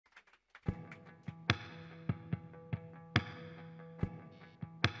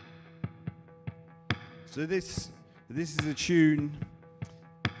So this is a tune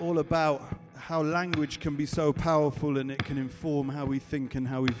all about how language can be so powerful and it can inform how we think and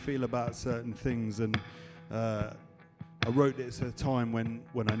how we feel about certain things. And I wrote this at a time when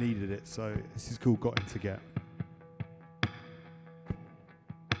I needed it. So this is called Got Him to Get.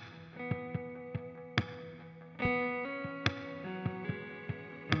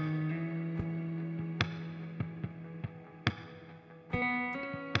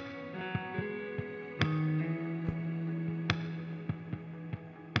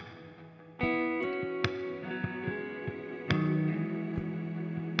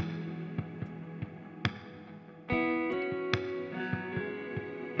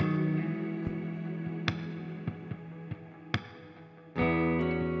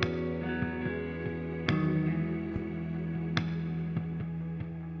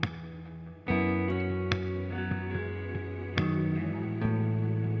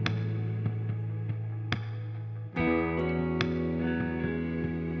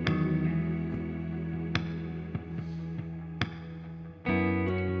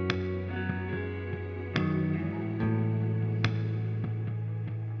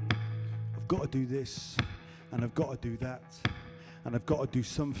 I've got to do this, and I've got to do that, and I've got to do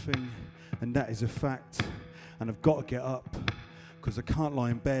something, and that is a fact. And I've got to get up, because I can't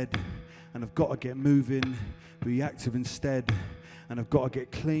lie in bed, and I've got to get moving, be active instead, and I've got to get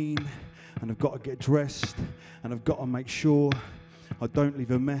clean, and I've got to get dressed, and I've got to make sure I don't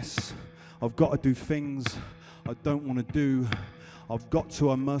leave a mess. I've got to do things I don't want to do. I've got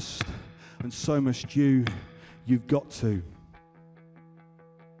to, I must, and so must you. You've got to.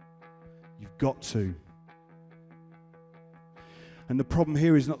 You've got to. And the problem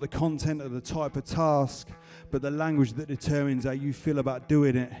here is not the content or the type of task, but the language that determines how you feel about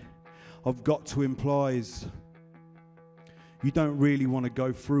doing it. I've got to implies you don't really want to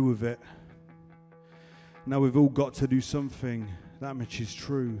go through with it. Now we've all got to do something, that much is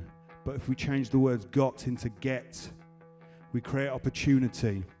true. But if we change the words got into get, we create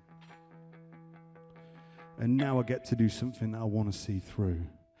opportunity. And now I get to do something that I want to see through.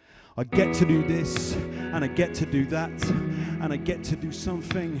 I get to do this, and I get to do that, and I get to do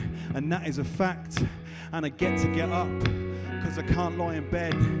something, and that is a fact. And I get to get up, because I can't lie in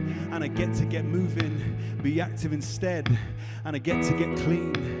bed, and I get to get moving, be active instead, and I get to get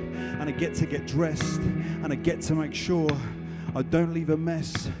clean, and I get to get dressed, and I get to make sure I don't leave a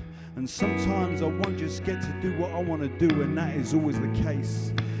mess. And sometimes I won't just get to do what I want to do, and that is always the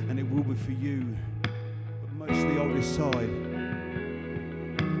case, and it will be for you, but mostly I'll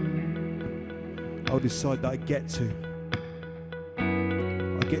decide that I get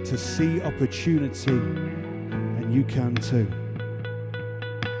to see opportunity, and you can too.